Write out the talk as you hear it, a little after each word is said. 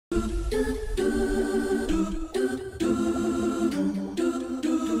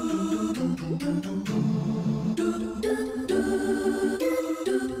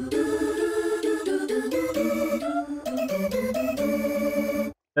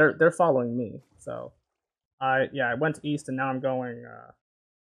they're following me. So I went east and now I'm going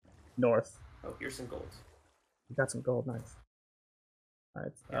north. Oh, here's some gold. You got some gold, nice. All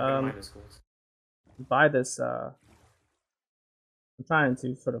right. Yeah, I'm gonna mine this gold. Buy this. I'm trying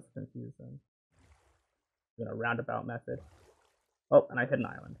to sort of confuse them. In a roundabout method. Oh, and I hit an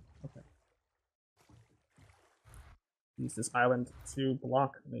island. Okay. Use this island to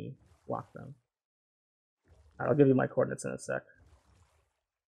block me. Block them. Alright, I'll give you my coordinates in a sec.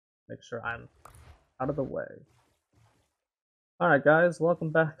 Make sure I'm out of the way. Alright guys,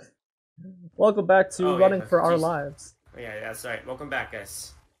 welcome back. Welcome back to Running for Our Lives. Yeah, that's right. Welcome back,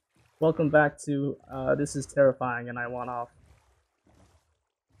 guys. Welcome back to This is Terrifying and I want off.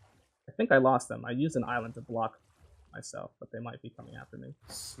 I think I lost them. I used an island to block myself, but they might be coming after me.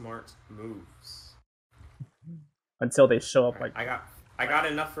 Smart moves. Until they show up like... I got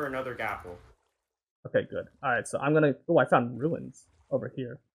enough for another gapple. Okay, good. Alright, so I'm gonna... Oh, I found ruins over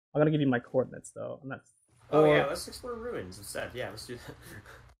here. I'm gonna give you my coordinates, though. I'm at 4... Oh, yeah, let's explore ruins instead. Yeah, let's do that.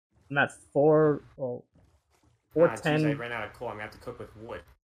 I'm at 4... Well, 410... I ran out of coal. I'm gonna have to cook with wood.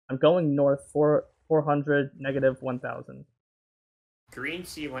 I'm going north, 400, negative 1,000. Green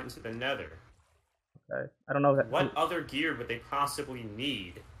Sea went into the nether. Okay, I don't know that... What other gear would they possibly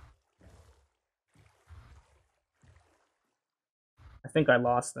need? I think I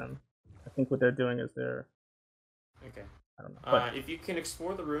lost them. I think what they're doing is they're... Okay. I don't know. But... if you can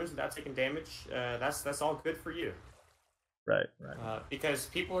explore the ruins without taking damage, that's all good for you. Right. Because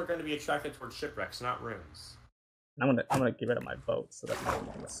people are going to be attracted towards shipwrecks, not ruins. I'm gonna get rid of my boat so that no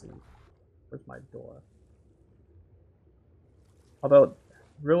one can see. Where's my door? Although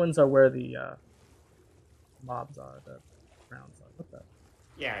ruins are where the mobs are, the drowns are. What the?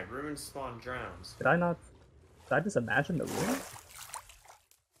 Yeah, ruins spawn drowns. Did I just imagine the ruins?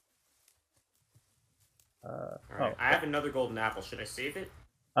 Alright, I have another golden apple. Should I save it?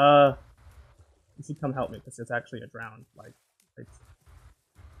 You should come help me because it's actually a drowned.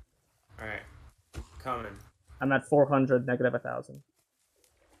 Alright, coming. I'm at 400, negative 1,000.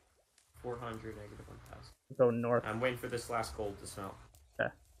 400, negative 1,000. Go north. I'm waiting for this last gold to smelt.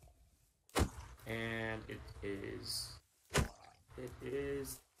 Okay. And it is.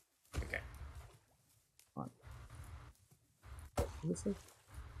 Okay. Come on. This is...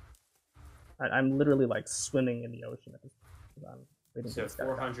 I'm literally like swimming in the ocean at this point. I'm waiting for this guy.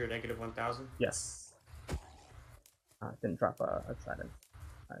 400, negative 1,000? Yes. Didn't drop a trident.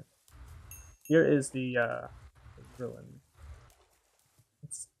 Right. Here is the ruin.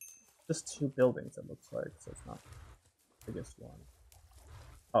 It's just 2 buildings, it looks like, so it's not the biggest one.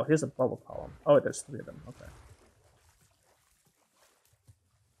 Oh, here's a bubble column. Oh, there's 3 of them. Okay.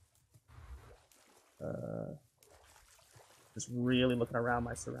 Just really looking around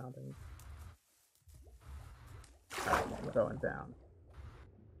my surroundings. Alright, I'm going down.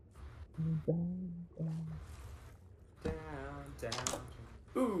 Down.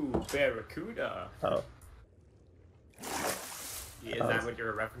 Ooh, barracuda. Oh. Yeah, is that what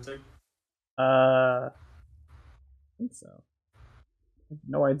you're referencing? I think so. I have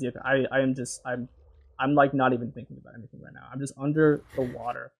no idea. I'm like not even thinking about anything right now. I'm just under the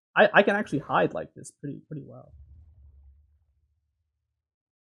water. I can actually hide like this pretty well.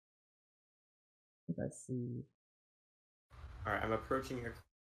 I think I see. Alright, I'm approaching your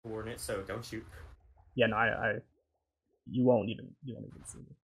coordinates, so don't shoot. Yeah, no, you won't even see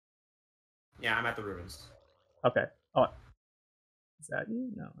me. Yeah, I'm at the ruins. Okay. Oh, is that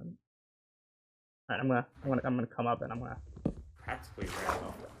you? No. Alright, I'm gonna come up and I'm gonna practically right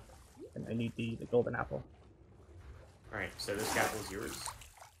off. And I need the golden apple. Alright, so this apple is yours.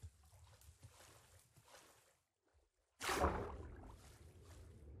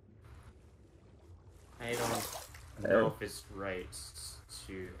 I don't know if it's right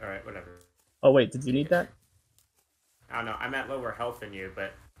to... Alright, whatever. Oh wait, did you need that? I don't know, I'm at lower health than you,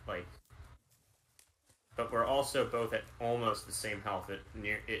 but, like... But we're also both at almost the same health. It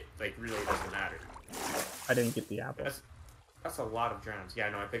really doesn't matter. I didn't get the apple. That's a lot of drowns. Yeah,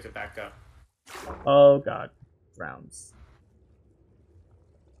 no, I picked it back up. Oh god. Drowns.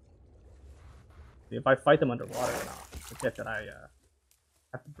 If I fight them underwater, then I'll forget that I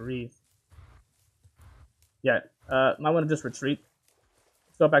have to breathe. Yeah, might want to just retreat.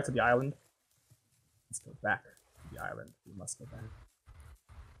 Let's go back to the island. Let's go back to the island. We must go back.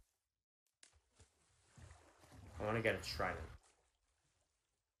 I want to get a trident.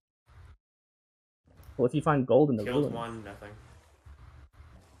 Well, if you find gold in the ruins... Killed one, nothing.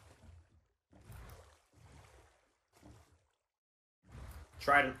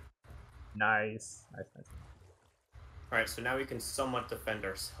 Trident. Nice. Alright, so now we can somewhat defend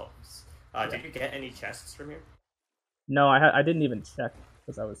ourselves. Did you get any chests from here? No, I didn't even check.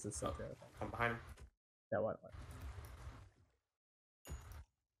 because I was just sitting there. I'm behind him. Yeah, what?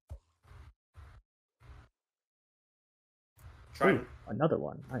 Try. Ooh, another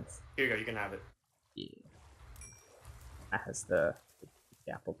one. Nice. Here you go. You can have it. Yeah. That has the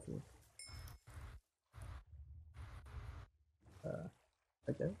apple too.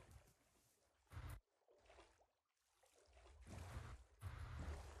 Okay.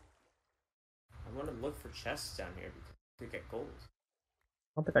 I want to look for chests down here because we could get gold. I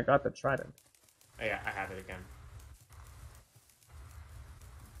don't think I got the trident. Oh yeah, I have it again.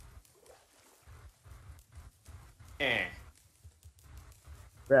 Eh.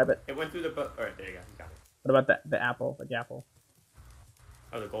 Grab it. It went through the book. Alright, there you go. You got it. What about the apple? The apple.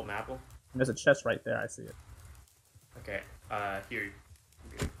 Oh, the golden apple? And there's a chest right there. I see it. Okay. Here.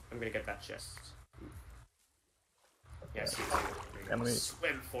 I'm gonna get that chest. Yeah, see it. Let me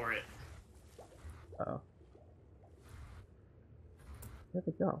swim for it. Oh. Where'd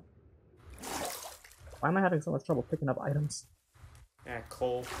it go? Why am I having so much trouble picking up items? Yeah,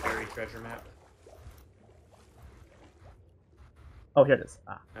 coal, buried treasure map. Oh, here it is.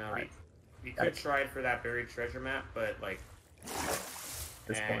 Ah, right. We could try for that buried treasure map, but like,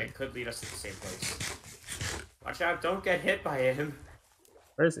 it could lead us to the same place. Watch out! Don't get hit by him.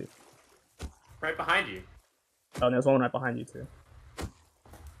 Where is he? Right behind you. Oh, and there's one right behind you too.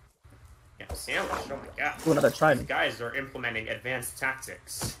 Yeah, sandwich. Oh my god. Ooh, another trident. These guys are implementing advanced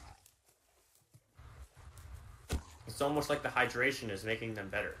tactics. It's almost like the hydration is making them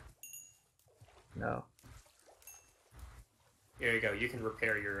better. No. Here you go. You can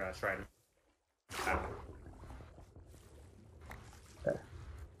repair your trident. Okay.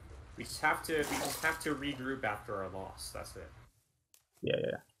 We just have to regroup after our loss. That's it. Yeah.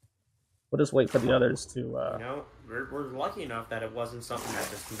 We'll just wait for the others to. You know, we're lucky enough that it wasn't something that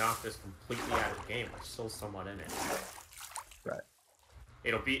just knocked us completely out of the game. There's still someone in it. Right.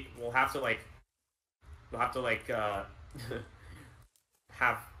 We'll have to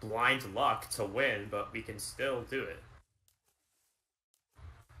have blind luck to win, but we can still do it.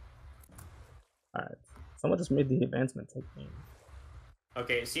 Alright. Someone just made the advancement take aim.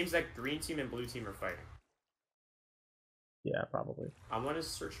 Okay, it seems like green team and blue team are fighting. Yeah, probably. I want to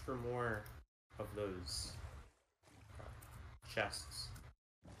search for more of those chests.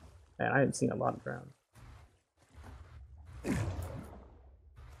 Man, I haven't seen a lot of ground.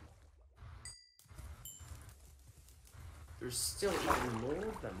 There's still even more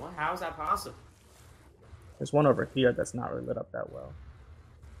of them. What? How is that possible? There's one over here that's not really lit up that well.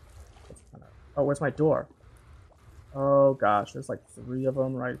 Kinda... Oh, where's my door? Oh gosh, there's like 3 of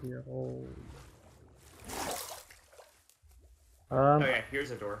them right here. Holy. Oh yeah,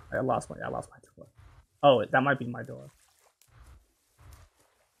 here's a door. I lost my door. Oh, that might be my door.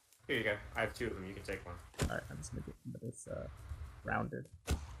 Here you go. I have 2 of them. You can take one. All right, I'm just gonna get this rounded.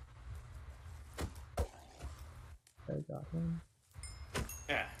 Okay, got him.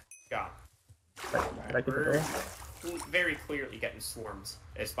 Yeah, got him. Did I get the door? Very clearly getting swarmed.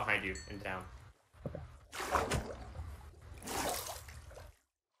 It's behind you and down. Okay.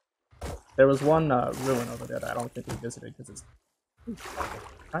 There was one ruin over there that I don't think we visited because it's.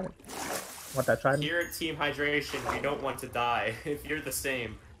 Trident. Want that trident? Here at Team Hydration, we don't want to die. If you're the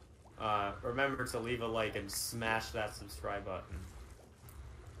same, remember to leave a like and smash that subscribe button.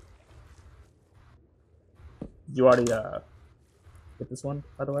 Did you already get this one,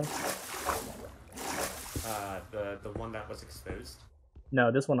 by the way? The one that was exposed.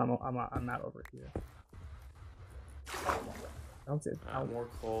 No, this one I'm not over here. I don't see it. More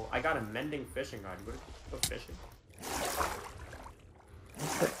coal. I got a mending fishing rod. You would go fishing.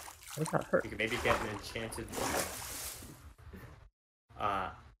 I got hurt. You could maybe get an enchanted book.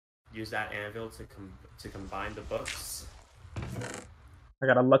 Use that anvil to combine the books. I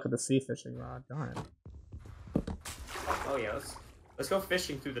got a luck of the sea fishing rod. Darn. Oh yeah, let's go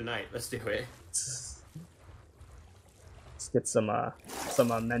fishing through the night. Let's do it. Let's get some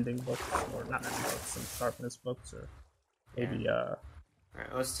mending books, or not mending books, some sharpness books, or maybe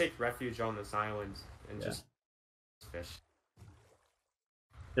Alright, let's take refuge on this island and just fish.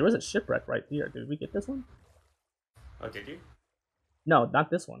 There was a shipwreck right here. Did we get this one? Oh, did you? No, not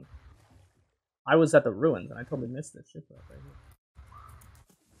this one. I was at the ruins and I totally missed this shipwreck right here.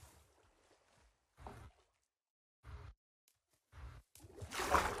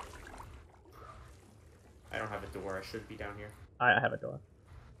 I don't have a door. I should be down here. I have a door.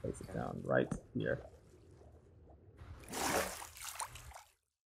 Place it down right here.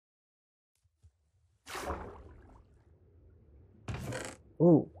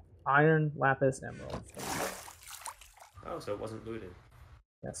 Ooh, iron, lapis, emerald. Oh, so it wasn't looted.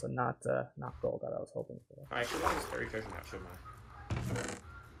 Yeah, so not gold that I was hoping for. I should have this very treasure map, shouldn't I?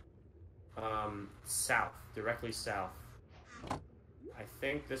 South, directly south. I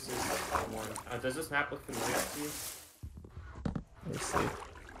think this is one. Does this map look familiar to you? Let me see.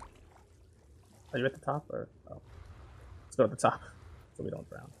 Are you at the top or? Oh, let's go to the top so we don't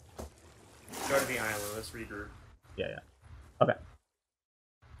drown. Go to the island. Let's regroup. Yeah, yeah. Okay.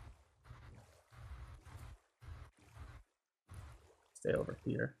 Stay over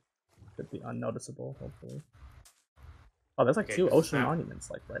here. Could be unnoticeable, hopefully. Oh, there's like Okay, two does ocean this map- monuments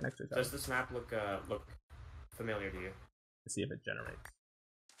like right next to each other. Does this map look familiar to you? Let's see if it generates.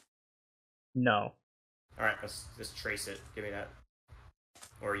 No. All right, let's just trace it. Give me that,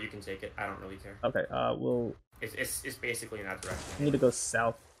 or you can take it. I don't really care. Okay. We'll. It's basically in that direction. We need to go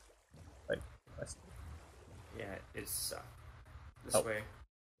south, like west. Yeah, it's this Oh. way.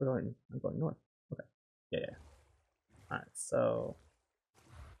 I'm going north. Okay. Yeah, yeah. All right. So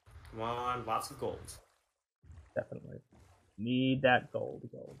Come on, lots of gold. definitely need that gold.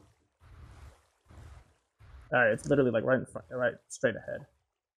 All right. It's literally like right in front, right straight ahead.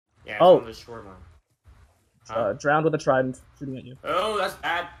 Yeah, it's Oh. on the shoreline. Drowned with a trident shooting at you. Oh, that's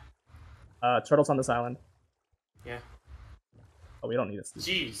bad. Turtles on this island. Yeah. Oh, we don't need this.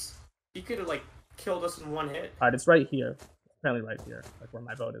 Jeez, he could have like killed us in one hit. All right, it's right here. Apparently, right here, like where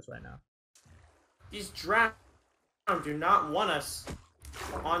my boat is right now. These drowned do not want us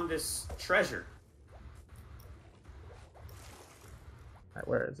on this treasure. All right,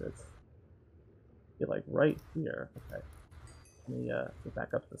 where is it? You're like right here. Okay. Let me get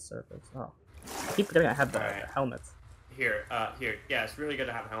back up to the surface. Oh, I keep forgetting I have the helmets. Here. Yeah, it's really good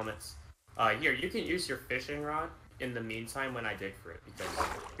to have helmets. Here, you can use your fishing rod in the meantime when I dig for it because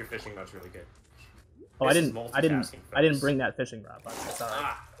your fishing rod's really good. Oh, This I is didn't multitasking, folks. bring that fishing rod. But it's alright.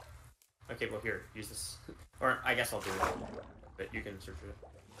 Ah. Okay, well here, use this. Or I guess I'll do it, but you can search for it.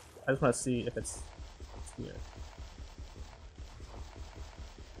 I just want to see if it's here.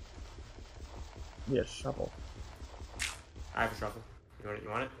 Yeah, shovel. I have a shovel. You want it? You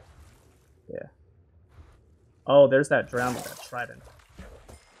want it? Yeah. Oh, there's that drowned with that trident.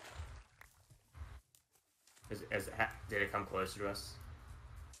 Did it come closer to us?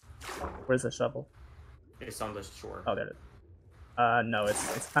 Where's the shovel? It's on the shore. Oh, there it is. No,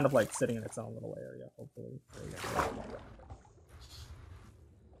 it's kind of like sitting in its own little area. Hopefully.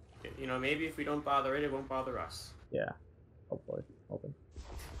 You know, maybe if we don't bother it, it won't bother us. Yeah. Hopefully. Hoping.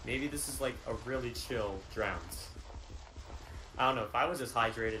 Maybe this is like a really chill drowned. I don't know. If I was as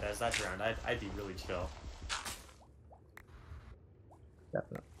hydrated as that drowned, I'd be really chill.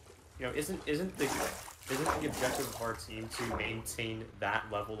 Definitely. You know, isn't the objective of our team to maintain that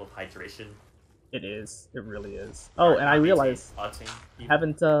level of hydration? It is. It really is. Oh, and I realized I team.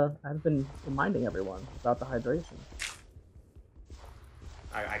 haven't been reminding everyone about the hydration.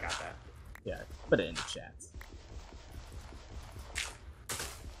 I got that. Yeah, put it in the chat.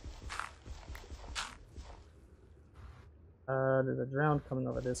 There's a drowned coming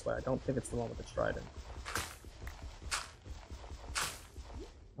over this way. I don't think it's the one with the trident.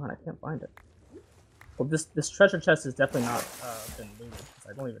 Oh, I can't find it. Well, this treasure chest has definitely not been looted.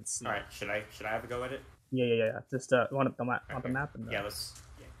 I don't even see. All right, should I have a go at it? Yeah. Just want the map, want the map, and yeah, let's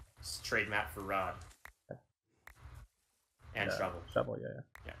trade map for rod and shovel. Shovel,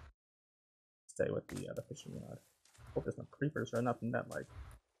 yeah. Stay with the fishing rod. Hope there's no creepers or nothing that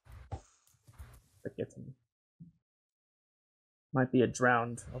that gets me. Might be a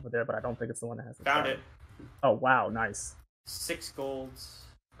drowned over there, but I don't think it's the one that has. Found it. Oh wow, nice. 6 golds.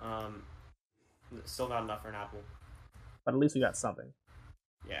 Still not enough for an apple. But at least we got something.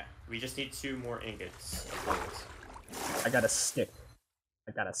 Yeah, we just need 2 more ingots of gold. I got a stick.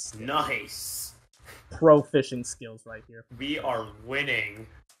 Nice. Pro fishing skills right here. We are winning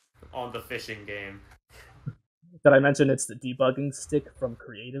on the fishing game. Did I mention it's the debugging stick from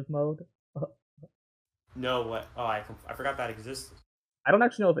creative mode? No, what? Oh, I forgot that existed. I don't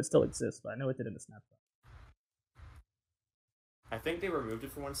actually know if it still exists, but I know it did in the snapshot. I think they removed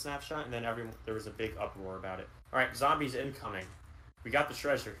it for one snapshot, and then there was a big uproar about it. All right, zombies incoming. We got the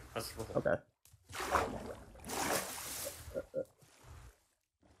treasure. Let's roll. Okay.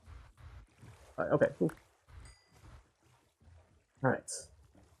 Okay. Cool. All right.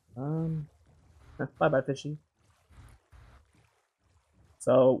 Bye, fishy.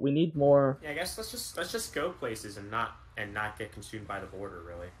 So we need more. Yeah, I guess let's just go places and not get consumed by the border,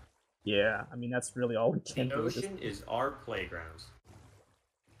 really. Yeah, I mean that's really all we can do. The ocean is our playground.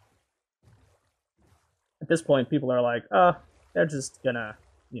 At this point, people are like, they're just gonna,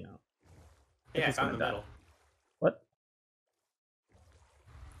 Yeah, I found the middle. What?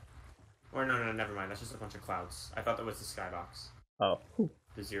 Or no, never mind. That's just a bunch of clouds. I thought that was the skybox. Oh. Whew.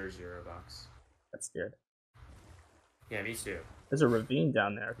 The 0-0 box. That's scared. Yeah, me too. There's a ravine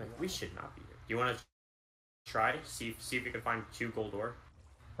down there. Like, we should not be here. Do you want to try? See if we can find 2 gold ore?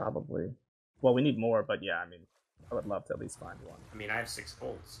 Probably. Well, we need more, but yeah, I mean, I would love to at least find one. I mean, I have 6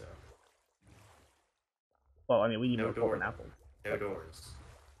 gold, so... Well, I mean, we need no more golden apples. No doors.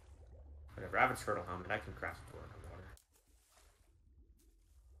 Whatever, I have a turtle helmet. I can craft a door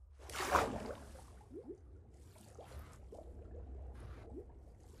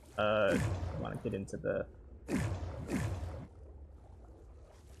I want to get into the...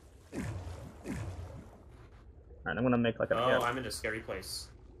 Alright, I'm gonna make like a... Oh, I'm in a scary place.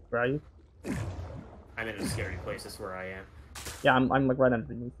 Where are you? I'm in a scary place, that's where I am. Yeah, I'm like right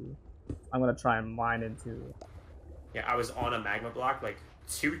underneath you. I'm gonna try and mine into... Yeah, I was on a magma block, like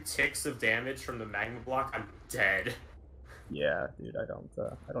 2 ticks of damage from the magma block, I'm dead. Yeah, dude, I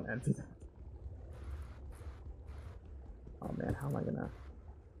don't envy that. Oh man, how am I gonna...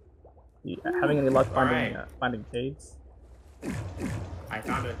 having any luck finding, finding caves? I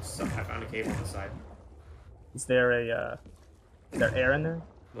found a cave on the side. Is there air in there?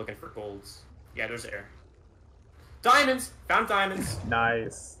 Looking for golds. Yeah, there's air. Diamonds! Found diamonds!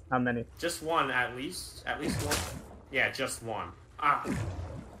 Nice. How many? Just one, at least. At least one. Yeah, just one. Ah!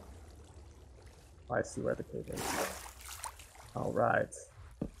 Oh, I see where the cave is. Alright.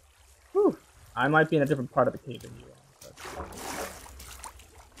 Whew. I might be in a different part of the cave than you are.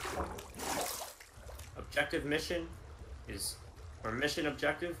 But... Objective mission is... Or mission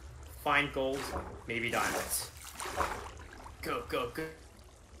objective, find gold, maybe diamonds. Go, go, go.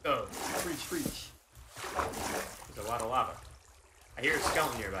 Go. Preach. There's a lot of lava. I hear a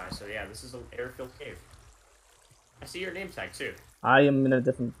skeleton nearby, so yeah, this is an air-filled cave. I see your name tag, too. I am in a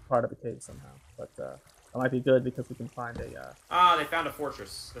different part of the cave somehow, but that might be good because we can find a... Ah, they found a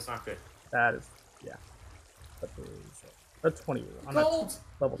fortress. That's not good. That is... yeah. But there's 20. I'm Gold! at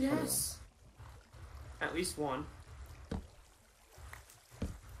level 21. Yes! At least one.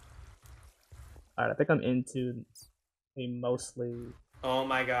 Alright, I think I'm into a mostly... Oh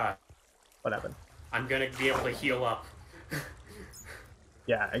my god. What happened? I'm gonna be able to heal up.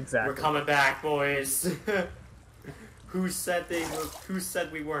 Yeah, exactly. We're coming back, boys. Who said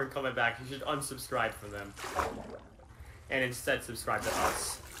we weren't coming back? You should unsubscribe from them. And instead subscribe to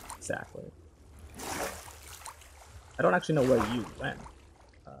us. Exactly. I don't actually know where you went.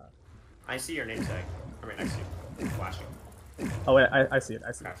 I see your name tag. I mean, I see it flashing. Oh wait, I see it.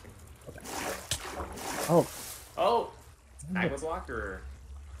 I see it. Crashing. Okay. Oh. Oh! Magma block or...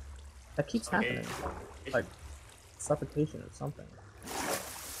 That keeps happening. Like suffocation or something.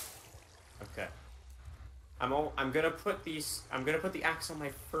 Okay. I'm gonna put the axe on my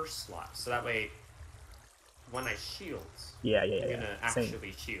first slot, so that way when I shield, yeah. I'm gonna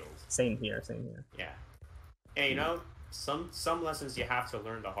actually shield. Same here. Yeah. And you know, some lessons you have to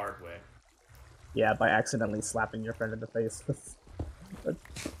learn the hard way. Yeah, by accidentally slapping your friend in the face with a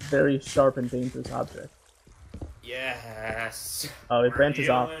very sharp and dangerous object. Yes. Oh, it branches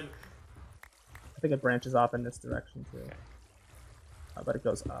off. I think it branches off in this direction too. Okay. But it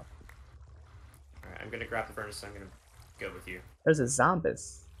goes up. Alright, I'm gonna grab the furnace, so I'm gonna go with you. There's a zombie.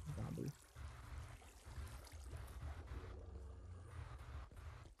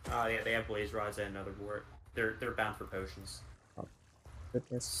 Oh yeah, they have blaze rods and another wart. They're bound for potions. Oh,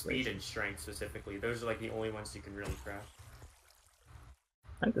 goodness. Speed and strength specifically. Those are like the only ones you can really craft.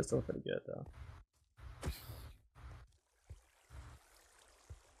 I think they're still pretty good though.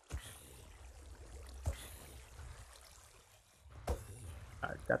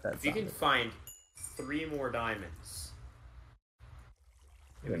 Alright, got that. If you can find 3 more diamonds,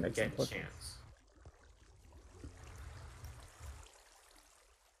 we can get a chance.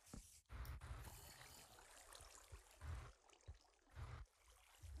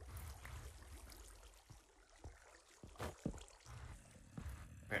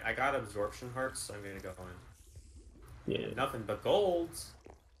 Alright, I got absorption hearts, so I'm gonna go in. Yeah. Nothing but gold.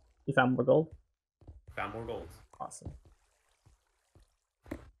 You found more gold? Found more gold. Awesome.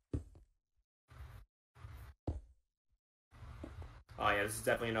 Oh yeah, this is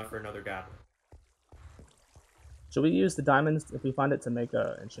definitely enough for another goblet. Should we use the diamonds if we find it to make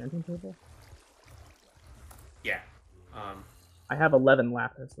a enchanting table? Yeah. I have 11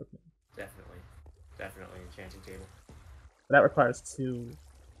 lapis with me. Definitely enchanting table. But that requires 2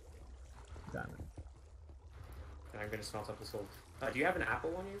 diamonds. And I'm gonna smelt up this gold. Do you have an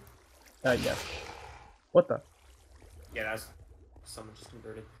apple on you? Yes. What the? Yeah, that's... Someone just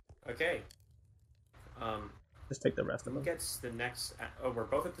converted. Okay. Just take the rest of Who them. gets the next... Oh, we're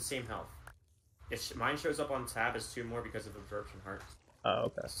both at the same health. Mine shows up on tab as 2 more because of absorption hearts. Oh,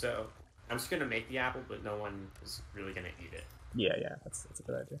 okay. So, I'm just gonna make the apple, but no one is really gonna eat it. Yeah, that's a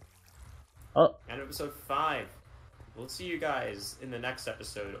good idea. Oh! And episode 5. we'll see you guys in the next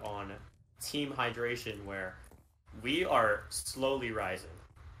episode on Team Hydration, where we are slowly rising,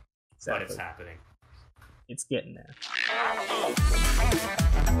 but it's happening. It's getting there.